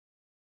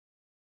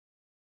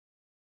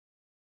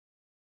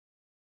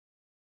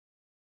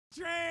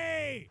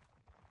Tree!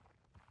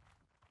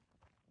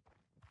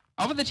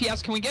 Over the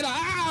TS, can we get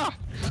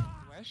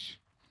Wish.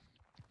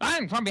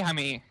 Bang from behind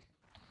me.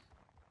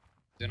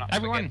 Do not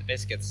Everyone. forget the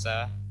biscuits,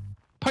 sir.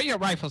 Put your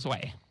rifles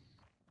away.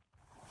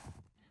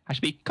 I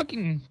should be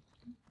cooking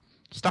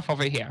stuff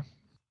over here.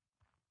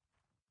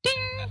 Ding!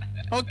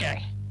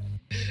 Okay.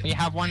 We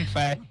have one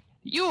for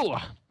you.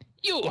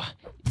 You.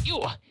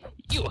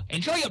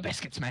 Enjoy your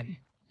biscuits, men.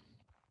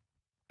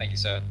 Thank you,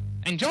 sir.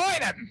 Enjoy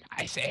them,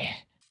 I say.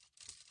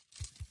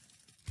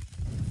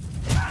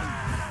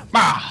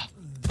 Ah!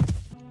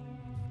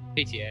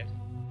 PTA.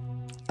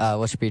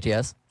 What's your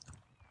PTS?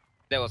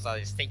 There was a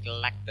distinct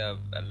lack of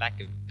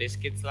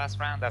biscuits last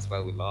round. That's why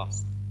we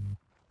lost.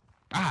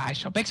 I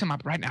shall pick some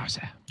up right now,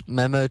 sir.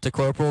 Memo to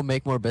Corporal,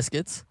 make more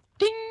biscuits.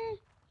 Ding!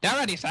 They're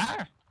ready,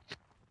 sir.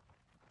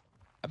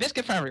 A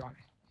biscuit for everyone.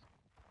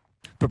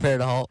 Prepare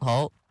to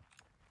halt.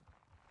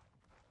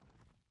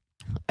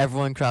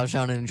 Everyone crouch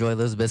down and enjoy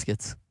those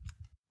biscuits.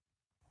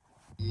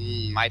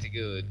 Mighty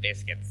good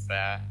biscuits,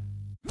 sir.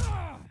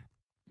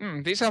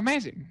 These are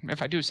amazing,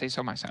 if I do say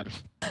so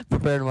myself.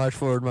 Prepare to march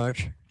forward,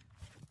 march.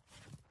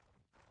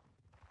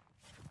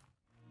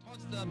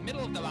 Towards the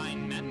middle of the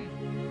line,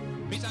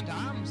 men. Present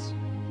arms.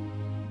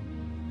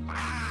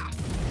 Ah!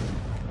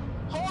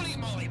 Holy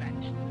moly,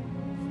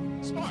 men.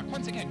 Spark,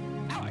 once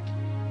again. Alec,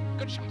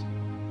 good shot.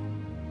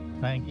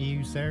 Thank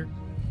you, sir.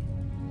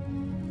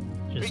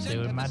 Just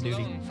Present doing my the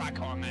duty. Sloan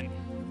Fracor, men.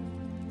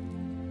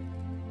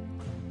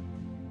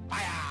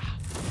 Fire!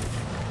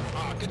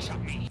 Oh, good shot,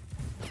 me.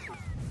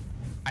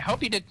 I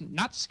hope you did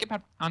not skip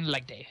out on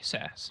leg day,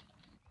 sirs.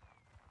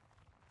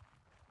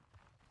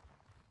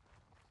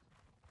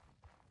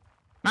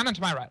 Man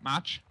onto my right,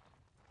 march.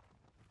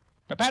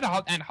 Prepare to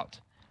halt and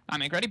halt. I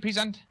make ready,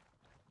 present.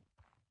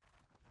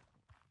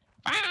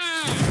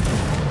 Ah!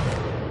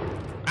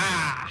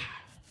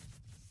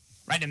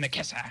 Right in the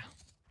kisser.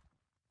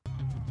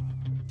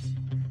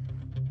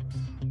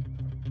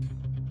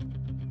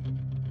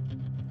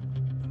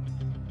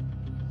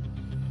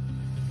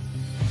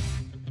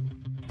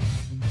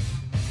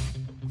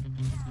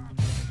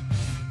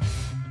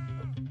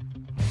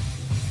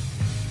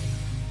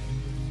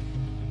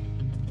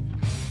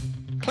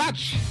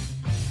 Clutch!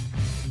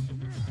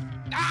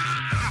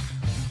 Ah!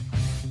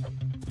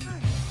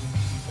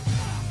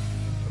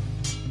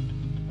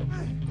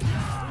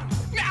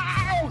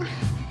 No!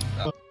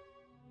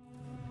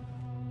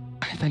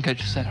 I think I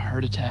just had a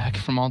heart attack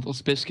from all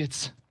those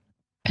biscuits.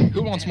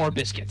 Who wants more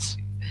biscuits?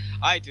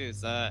 I do,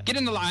 sir. Get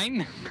in the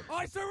line.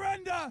 I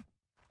surrender!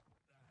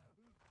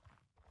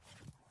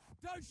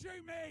 Don't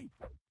shoot me!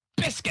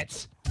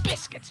 Biscuits!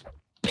 Biscuits!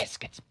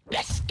 Biscuits!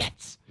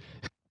 Biscuits!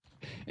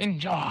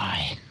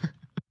 Enjoy!